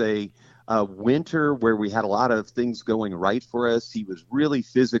 It was a winter where we had a lot of things going right for us. He was really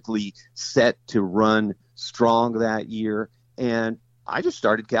physically set to run strong that year, and I just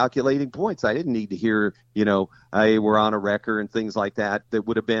started calculating points. I didn't need to hear, hey, we're on a wrecker and things like that. That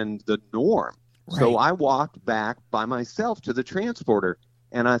would have been the norm. Right. So I walked back by myself to the transporter,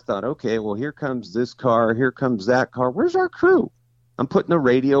 and I thought, okay, well, here comes this car. Here comes that car. Where's our crew? I'm putting the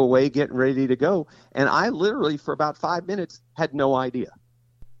radio away, getting ready to go. And I literally, for about 5 minutes, had no idea.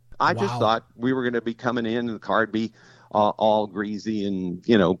 I just thought we were going to be coming in and the car would be all greasy and,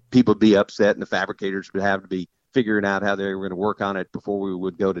 people would be upset and the fabricators would have to be figuring out how they were going to work on it before we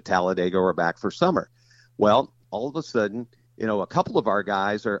would go to Talladega or back for summer. Well, all of a sudden, a couple of our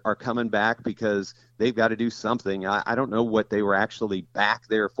guys are coming back because they've got to do something. I don't know what they were actually back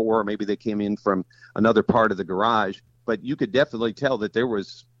there for. Maybe they came in from another part of the garage, but you could definitely tell that there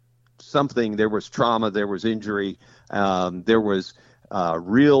was something. There was trauma. There was injury. There was a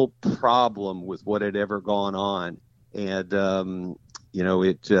real problem with what had ever gone on. And,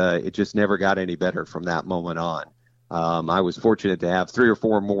 it just never got any better from that moment on. I was fortunate to have 3 or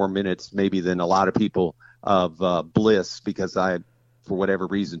 4 more minutes maybe than a lot of people of bliss because I, for whatever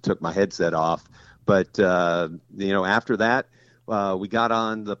reason, took my headset off. But, after that, we got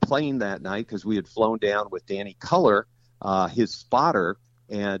on the plane that night because we had flown down with Danny Culler, his spotter,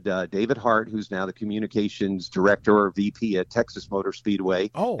 and David Hart, who's now the communications director or VP at Texas Motor Speedway,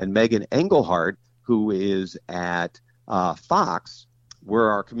 and Megan Engelhardt, who is at Fox,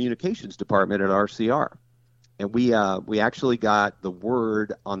 were our communications department at RCR. And we actually got the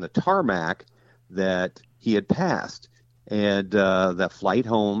word on the tarmac that he had passed. And that flight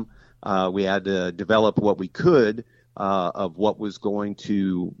home, we had to develop what we could of what was going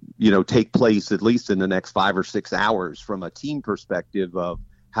to, take place at least in the next 5 or 6 hours from a team perspective of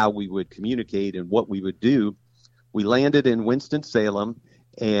how we would communicate and what we would do. We landed in Winston-Salem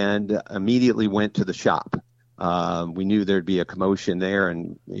and immediately went to the shop. We knew there'd be a commotion there,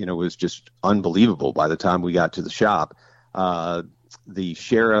 and, it was just unbelievable by the time we got to the shop. The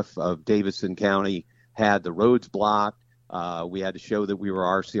sheriff of Davison County had the roads blocked. We had to show that we were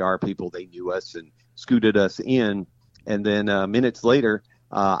RCR people. They knew us and scooted us in. And then minutes later,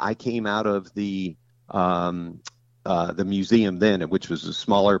 I came out of the museum then, which was a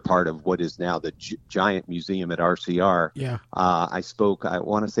smaller part of what is now the giant museum at RCR. Yeah. I spoke, I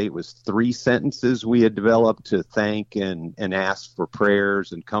want to say it was 3 sentences we had developed to thank and ask for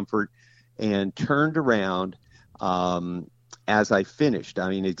prayers and comfort, and turned around as I finished. I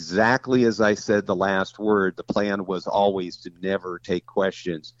mean, exactly as I said the last word. The plan was always to never take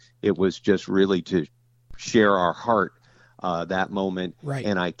questions. It was just really to share our heart that moment. Right.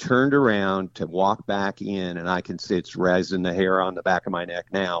 And I turned around to walk back in, and I can see it's raising the hair on the back of my neck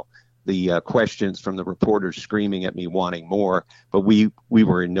now. The questions from the reporters screaming at me, wanting more, but we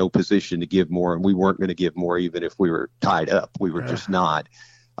were in no position to give more, and we weren't going to give more even if we were tied up. We were just not.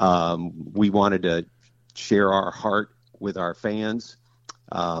 We wanted to share our heart with our fans,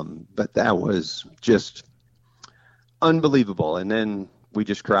 but that was just unbelievable. And then we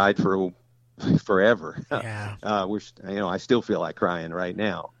just cried for forever. Yeah. I still feel like crying right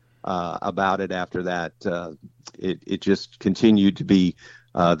now about it. After that, it just continued to be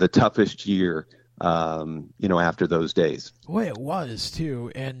the toughest year, after those days. Well, it was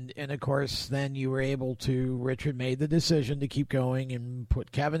too. And of course, then you were able to, Richard made the decision to keep going and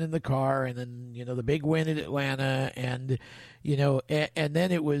put Kevin in the car, and then, the big win at Atlanta, and, and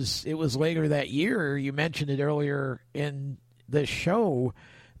then it was later that year, you mentioned it earlier in the show,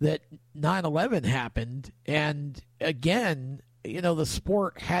 that 9/11 happened. And again, the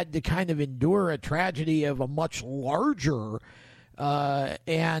sport had to kind of endure a tragedy of a much larger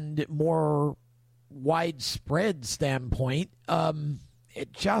and more widespread standpoint.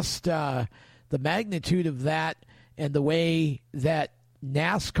 It just, the magnitude of that and the way that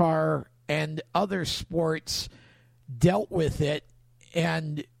NASCAR and other sports dealt with it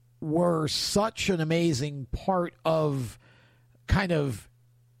and were such an amazing part of kind of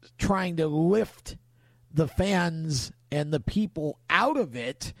trying to lift the fans and the people out of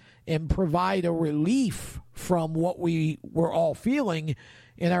it and provide a relief from what we were all feeling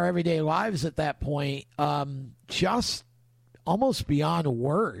in our everyday lives at that point. Just almost beyond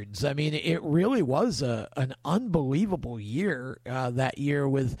words. I mean, it really was an unbelievable year, that year,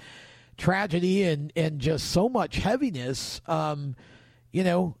 with tragedy and just so much heaviness. And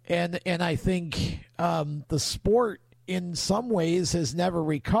I think the sport in some ways has never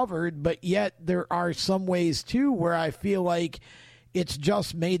recovered, but yet there are some ways too where I feel like it's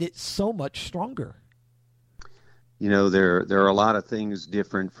just made it so much stronger. There are a lot of things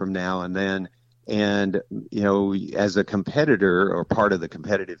different from now and then. And, as a competitor or part of the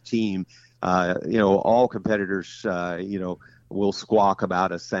competitive team, all competitors, will squawk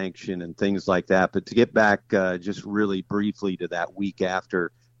about a sanction and things like that. But to get back just really briefly to that week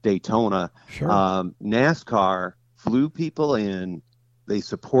after Daytona, sure. NASCAR flew people in. They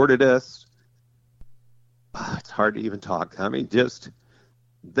supported us. It's hard to even talk. I mean,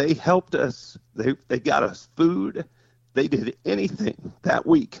 they helped us. They got us food. They did anything that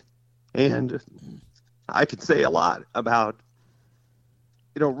week. And I could say a lot about,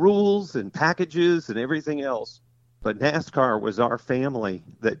 rules and packages and everything else. But NASCAR was our family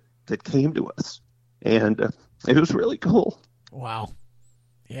that came to us. And it was really cool. Wow.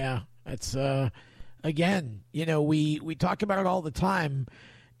 Yeah. It's, again, we talk about it all the time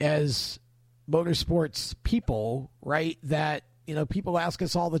as motorsports people, right? That, people ask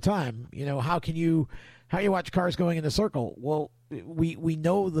us all the time, how you watch cars going in a circle? Well, we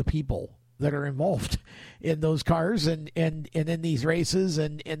know the people that are involved in those cars and in these races,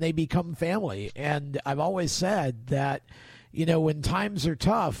 and they become family. And I've always said that, when times are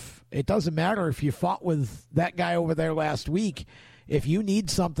tough, it doesn't matter if you fought with that guy over there last week. If you need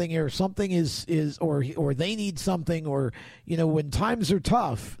something, or something or they need something, or, when times are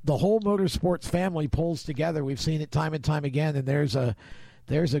tough, the whole motorsports family pulls together. We've seen it time and time again. And there's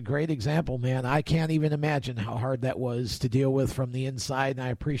a great example, man. I can't even imagine how hard that was to deal with from the inside, and I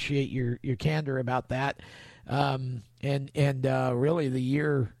appreciate your candor about that. And really the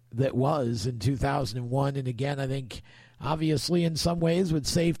year that was in 2001, and again, I think obviously in some ways with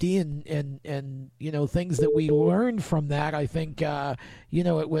safety and things that we learned from that, I think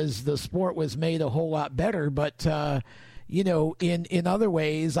the sport was made a whole lot better, but in other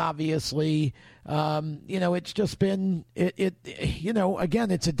ways, obviously, it's just been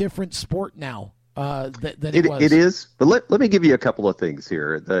again, it's a different sport now than it was. It is, but let me give you a couple of things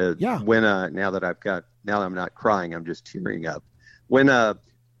here. Now that I'm not crying, I'm just tearing up. When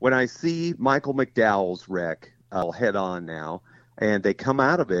I see Michael McDowell's wreck, I'll head on now, and they come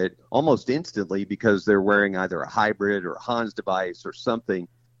out of it almost instantly because they're wearing either a hybrid or a Hans device or something.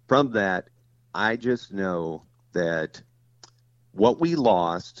 From that, I just know that what we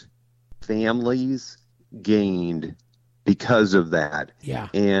lost, families gained because of that. Yeah.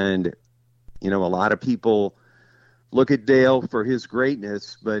 And, a lot of people look at Dale for his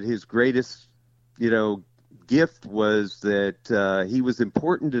greatness, but his greatest, gift was that he was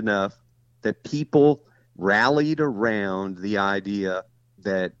important enough that people rallied around the idea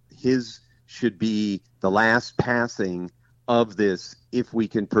that his should be the last passing of this if we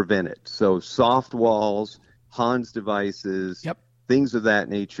can prevent it. So soft walls, Hans devices, yep, things of that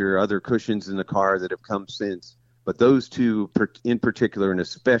nature, other cushions in the car that have come since. But those two in particular, and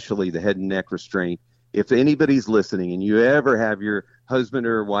especially the head and neck restraint, if anybody's listening and you ever have your husband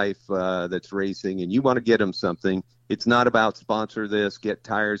or wife that's racing and you want to get them something, it's not about sponsor this, get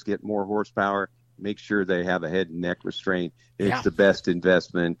tires, get more horsepower. Make sure they have a head and neck restraint. It's the best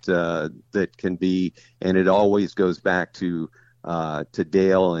investment that can be, and it always goes back to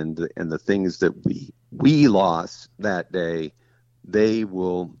Dale and the things that we lost that day. They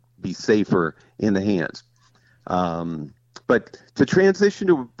will be safer in the hands. But to transition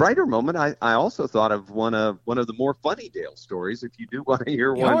to a brighter moment, I also thought of one of the more funny Dale stories. If you do want to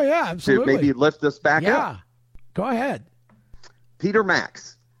hear one, oh yeah, absolutely, to maybe lift us back up. Yeah, go ahead. Peter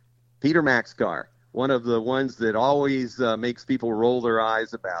Max car. One of the ones that always makes people roll their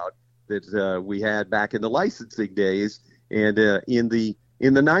eyes about that we had back in the licensing days and in the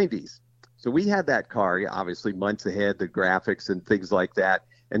 90s. So we had that car, obviously months ahead, the graphics and things like that.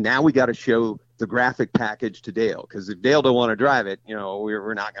 And now we got to show the graphic package to Dale, because if Dale don't want to drive it,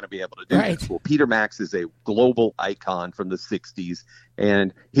 we're not going to be able to do this. Well, Peter Max is a global icon from the 60s,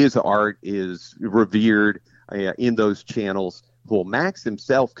 and his art is revered in those channels. Well, Max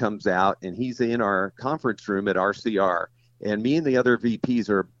himself comes out, and he's in our conference room at RCR, and me and the other VPs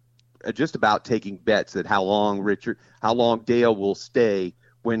are just about taking bets at how long Dale will stay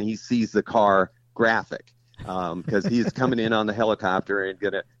when he sees the car graphic, because he's coming in on the helicopter and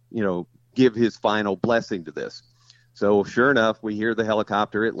going to, give his final blessing to this. So sure enough, we hear the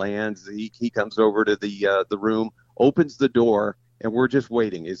helicopter, it lands, he comes over to the room, opens the door, and we're just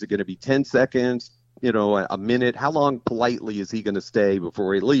waiting. Is it going to be 10 seconds, a minute? How long politely is he going to stay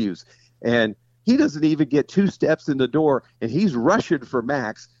before he leaves? And he doesn't even get 2 steps in the door, and he's rushing for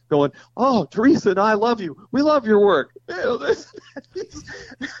Max, going, "Oh, Teresa and I love you. We love your work." And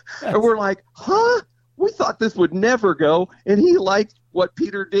we're like, "Huh? We thought this would never go." And he liked what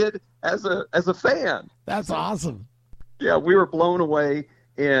Peter did as a fan. That's awesome. Yeah, we were blown away.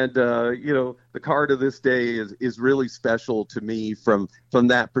 And, the car to this day is really special to me from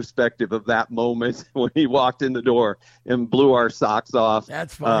that perspective of that moment when he walked in the door and blew our socks off.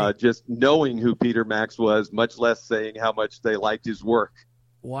 That's funny. Just knowing who Peter Max was, much less saying how much they liked his work.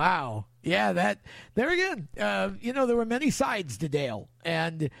 Wow. Yeah, there again, there were many sides to Dale,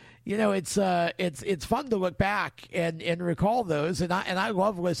 and it's fun to look back and recall those, and I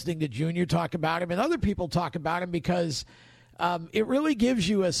love listening to Junior talk about him and other people talk about him because it really gives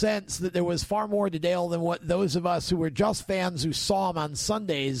you a sense that there was far more to Dale than what those of us who were just fans who saw him on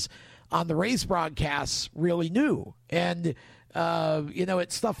Sundays on the race broadcasts really knew. And,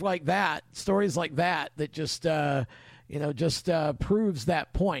 it's stuff like that, stories like that just proves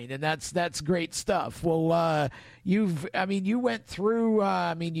that point. And that's great stuff. Well, you went through,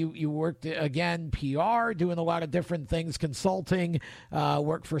 you worked again, PR, doing a lot of different things, consulting,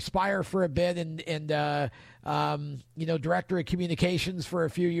 worked for Spire for a bit and director of communications for a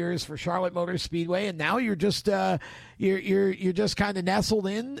few years for Charlotte Motor Speedway. And now you're just, you're just kind of nestled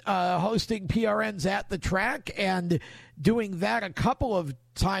in, hosting PRNs at the track and doing that a couple of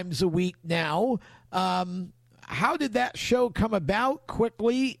times a week now. How did that show come about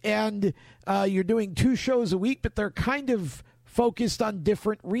quickly? And you're doing 2 shows a week, but they're kind of focused on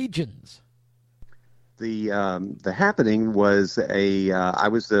different regions. The happening was I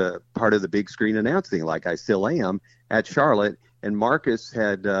was a part of the big screen announcing, like I still am, at Charlotte. And Marcus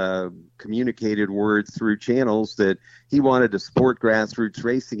had communicated word through channels that he wanted to support grassroots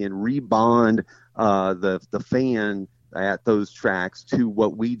racing and rebond the fan at those tracks to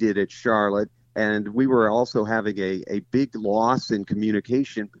what we did at Charlotte. And we were also having a big loss in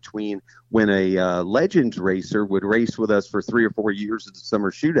communication between when a Legends racer would race with us for 3 or 4 years at the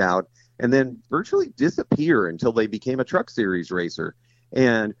summer shootout and then virtually disappear until they became a Truck Series racer.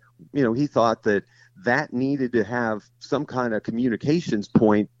 And, he thought that needed to have some kind of communications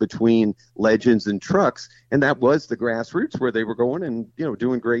point between Legends and trucks. And that was the grassroots where they were going and,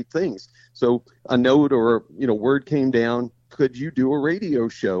 doing great things. So a note or, word came down, could you do a radio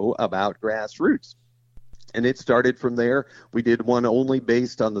show about grassroots? And it started from there. We did one only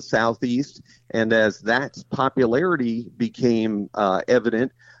based on the Southeast. And as that popularity became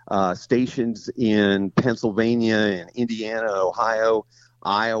evident, stations in Pennsylvania and Indiana, Ohio,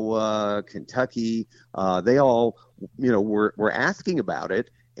 Iowa, Kentucky, they all, were asking about it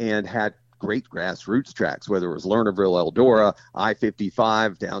and had great grassroots tracks, whether it was Lernerville, Eldora,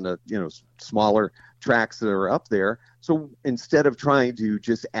 I-55 down to, smaller tracks that are up there. So instead of trying to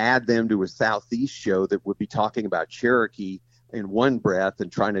just add them to a Southeast show that would be talking about Cherokee in one breath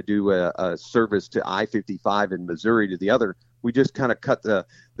and trying to do a service to I-55 in Missouri to the other, we just kind of cut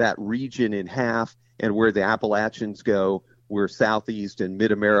that region in half, and where the Appalachians go, we're Southeast and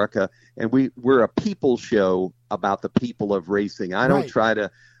Mid-America, and we're a people show about the people of racing. I don't try to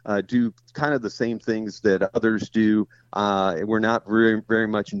do kind of the same things that others do. We're not very, very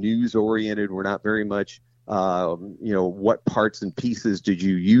much news-oriented. We're not very much, what parts and pieces did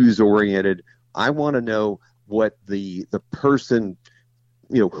you use oriented. I want to know what the person,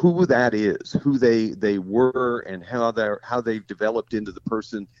 who that is, who they were, and how they've developed into the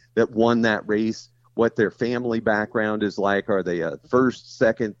person that won that race, what their family background is like. Are they a first,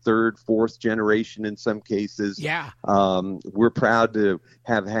 second, third, fourth generation in some cases? Yeah. We're proud to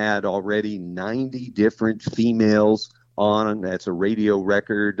have had already 90 different females on. That's a radio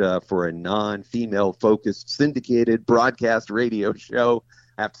record for a non-female focused syndicated broadcast radio show.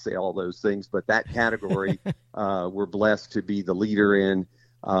 I have to say all those things, but that category we're blessed to be the leader in.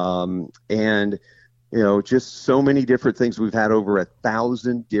 And just so many different things. We've had over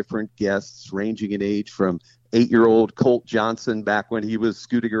 1,000 different guests ranging in age from 8-year-old Colt Johnson back when he was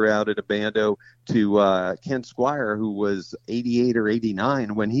scooting around at a bando to Ken Squire, who was 88 or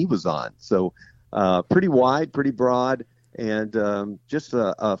 89 when he was on. So pretty wide, pretty broad, and just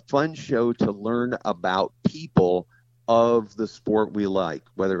a fun show to learn about people of the sport we like,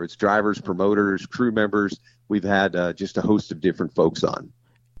 whether it's drivers, promoters, crew members. We've had just a host of different folks on.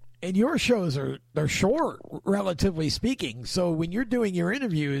 And your shows they're short, relatively speaking. So when you're doing your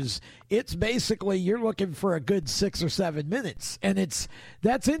interviews, it's basically you're looking for a good 6 or 7 minutes. And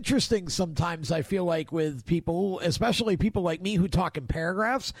that's interesting sometimes, I feel like, with people, especially people like me who talk in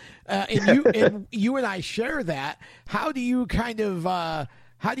paragraphs. And you and I share that. How do you kind of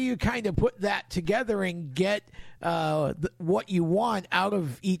how do you kind of put that together and get what you want out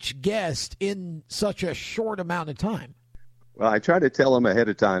of each guest in such a short amount of time? Well, I try to tell them ahead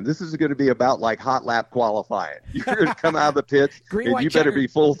of time, this is going to be about like hot lap qualifying. You're going to come out of the pits Green, and white, you better checker. be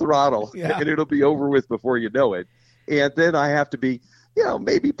full throttle, Yeah. and it'll be over with before you know it. And then I have to be,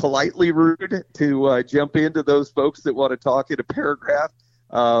 maybe politely rude to jump into those folks that want to talk in a paragraph,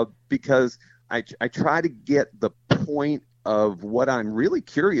 because I try to get the point of what I'm really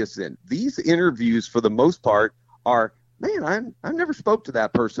curious in. These interviews, for the most part, are, man, I've never spoke to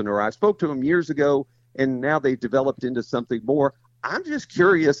that person, or I spoke to them years ago, and now they've developed into something more. I'm just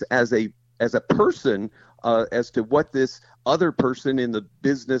curious as a person as to what this other person in the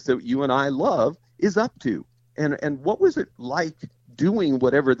business that you and I love is up to, and what was it like doing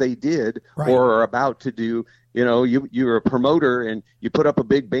whatever they did or are about to do. You're a promoter and you put up a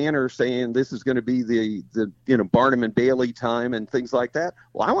big banner saying this is going to be the Barnum and Bailey time and things like that.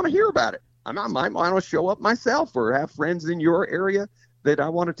 Well, I want to hear about it. I might want to show up myself or have friends in your area that I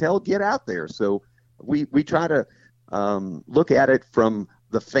want to tell, get out there. So we try to look at it from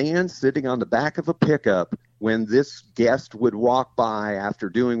the fans sitting on the back of a pickup when this guest would walk by after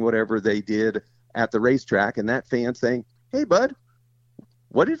doing whatever they did at the racetrack, and that fan saying, "Hey, bud,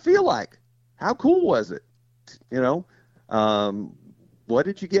 what did it feel like? How cool was it? What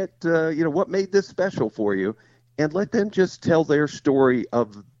did you get? What made this special for you?" And let them just tell their story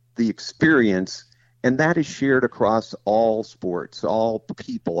of the experience, and that is shared across all sports, all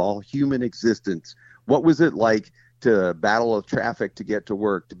people, all human existence. What was it like to battle with traffic to get to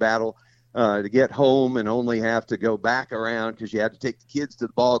work, to battle to get home and only have to go back around because you had to take the kids to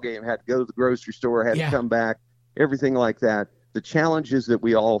the ball game, had to go to the grocery store, had to come back, everything like that. The challenges that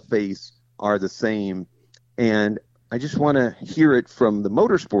we all face are the same. And I just want to hear it from the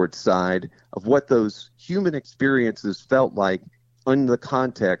motorsports side of what those human experiences felt like in the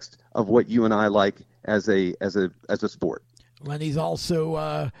context of what you and I like as a sport. Lenny's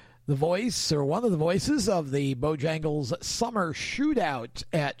also the voice, or one of the voices, of the Bojangles Summer Shootout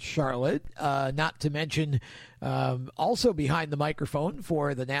at Charlotte, not to mention also behind the microphone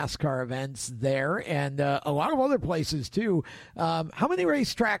for the NASCAR events there, and a lot of other places too. How many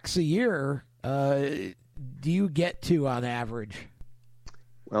racetracks a year do you get to on average?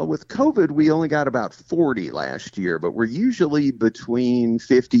 Well, with COVID, we only got about 40 last year, but we're usually between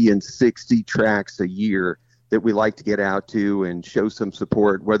 50 and 60 tracks a year that we like to get out to and show some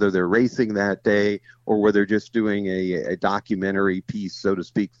support, whether they're racing that day or whether they're just doing a documentary piece, so to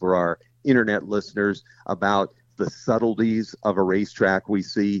speak, for our internet listeners about the subtleties of a racetrack we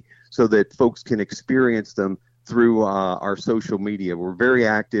see, so that folks can experience them through our social media. We're very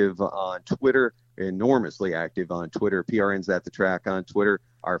active on Twitter, enormously active on Twitter. PRN's at the track on Twitter.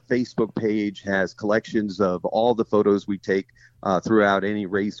 Our Facebook page has collections of all the photos we take throughout any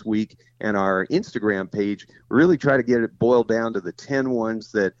race week. And our Instagram page, we really try to get it boiled down to the 10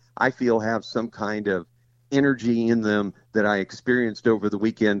 ones that I feel have some kind of energy in them that I experienced over the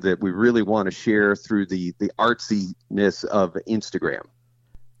weekend that we really want to share through the artsiness of Instagram.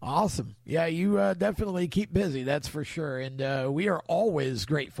 Awesome. Yeah, you definitely keep busy, that's for sure. And we are always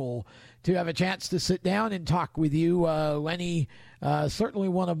grateful to have a chance to sit down and talk with you. Lenny, certainly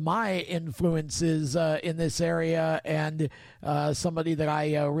one of my influences in this area, and somebody that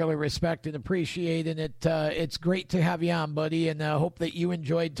I really respect and appreciate. And it's great to have you on, buddy, and hope that you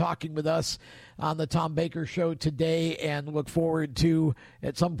enjoyed talking with us on the Tom Baker Show today, and look forward to,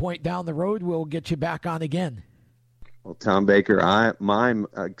 at some point down the road, we'll get you back on again. Well, Tom Baker, I'm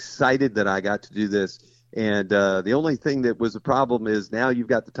excited that I got to do this. And the only thing that was a problem is now you've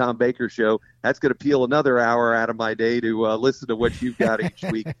got the Tom Baker Show. That's going to peel another hour out of my day to listen to what you've got each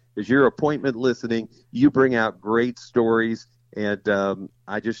week. Because your appointment listening, you bring out great stories. And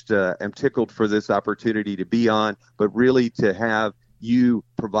I just am tickled for this opportunity to be on, but really to have you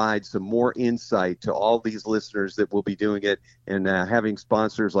provide some more insight to all these listeners that will be doing it, and having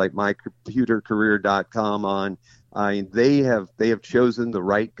sponsors like mycomputercareer.com on. They have chosen the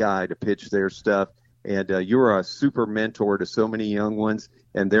right guy to pitch their stuff, and you're a super mentor to so many young ones,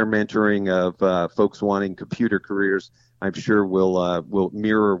 and their mentoring of folks wanting computer careers, I'm sure will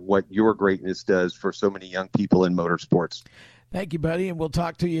mirror what your greatness does for so many young people in motorsports. Thank you, buddy, and we'll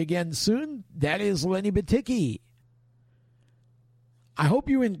talk to you again soon. That is Lenny Batycki. I hope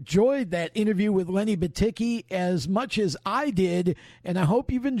you enjoyed that interview with Lenny Batycki as much as I did, and I hope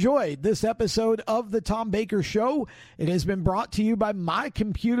you've enjoyed this episode of the Tom Baker Show. It has been brought to you by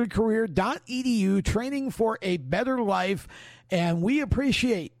mycomputercareer.edu, training for a better life, and we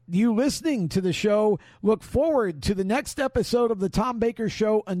appreciate you listening to the show. Look forward to the next episode of the Tom Baker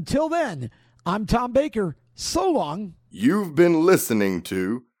Show. Until then, I'm Tom Baker. So long. You've been listening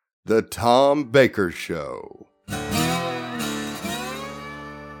to The Tom Baker Show.